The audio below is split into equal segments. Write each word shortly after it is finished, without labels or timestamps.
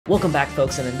Welcome back,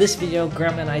 folks, and in this video,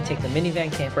 Grandma and I take the minivan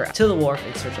camper to the wharf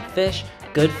in search of fish,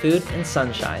 good food, and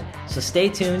sunshine. So stay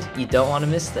tuned, you don't want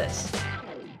to miss this.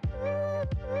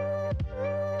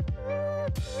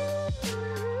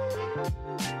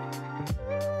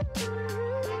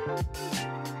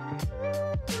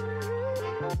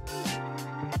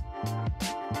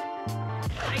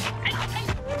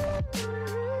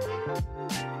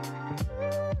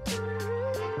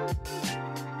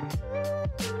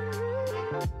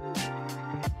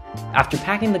 After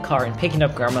packing the car and picking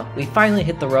up Grandma, we finally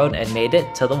hit the road and made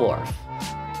it to the wharf.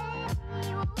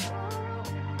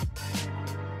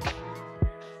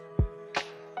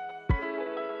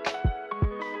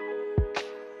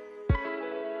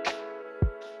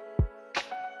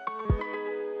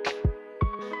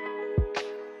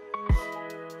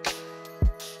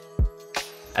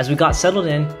 As we got settled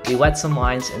in, we wet some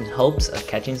lines in hopes of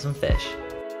catching some fish.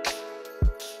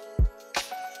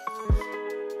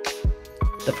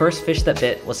 The first fish that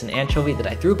bit was an anchovy that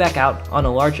I threw back out on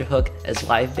a larger hook as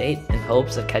live bait in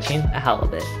hopes of catching a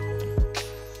halibut.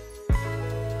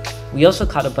 We also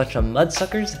caught a bunch of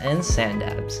mudsuckers and sand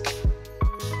dabs.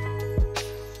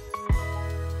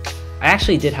 I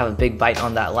actually did have a big bite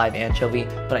on that live anchovy,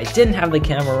 but I didn't have the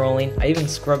camera rolling. I even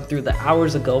scrubbed through the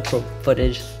hours of GoPro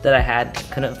footage that I had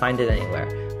and couldn't find it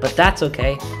anywhere. But that's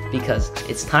okay, because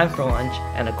it's time for lunch,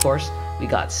 and of course, we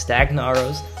got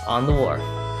stagnaros on the wharf.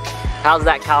 How's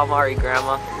that calamari,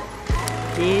 Grandma?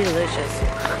 Delicious.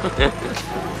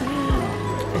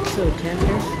 It's so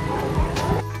tender.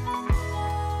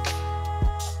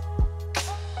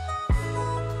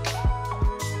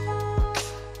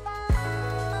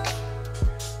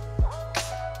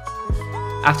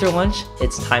 After lunch,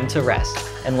 it's time to rest,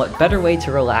 and what better way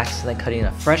to relax than cutting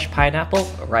a fresh pineapple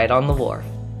right on the wharf.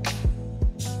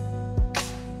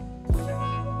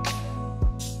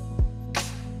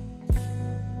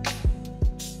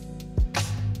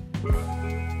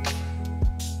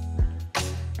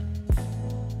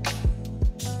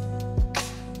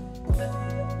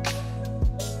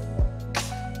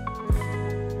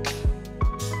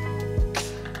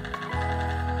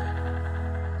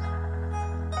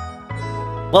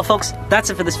 Well, folks, that's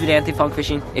it for this video, Unpacking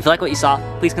Fishing. If you like what you saw,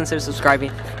 please consider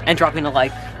subscribing and dropping a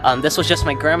like. This was just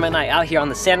my grandma and I out here on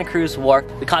the Santa Cruz Wharf.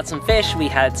 We caught some fish, we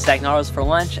had stagnaros for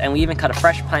lunch, and we even cut a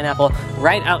fresh pineapple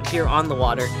right out here on the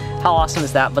water. How awesome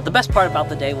is that? But the best part about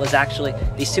the day was actually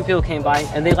these two people came by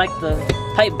and they liked the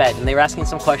pipe bed and they were asking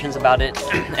some questions about it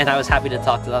and I was happy to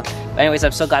talk to them. But anyways,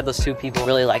 I'm so glad those two people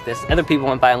really like this. Other people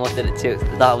went by and looked at it too.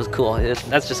 They thought it was cool.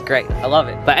 That's just great. I love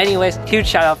it. But anyways, huge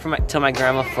shout out to my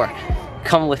grandma for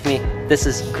coming with me. This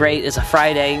is great. It's a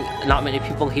Friday, not many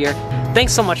people here.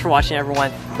 Thanks so much for watching,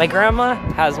 everyone. My grandma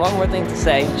has one more thing to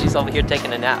say. She's over here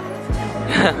taking a nap.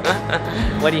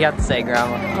 What do you have to say,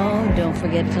 Grandma? Oh, don't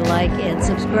forget to like and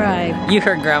subscribe. You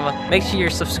heard Grandma. Make sure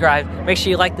you're subscribed. Make sure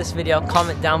you like this video.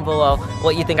 Comment down below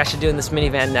what you think I should do in this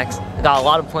minivan next. I got a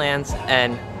lot of plans,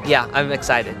 and yeah, I'm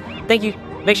excited. Thank you.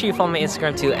 Make sure you follow my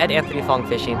Instagram too,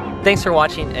 @AnthonyFongFishing. Thanks for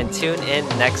watching, and tune in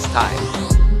next time.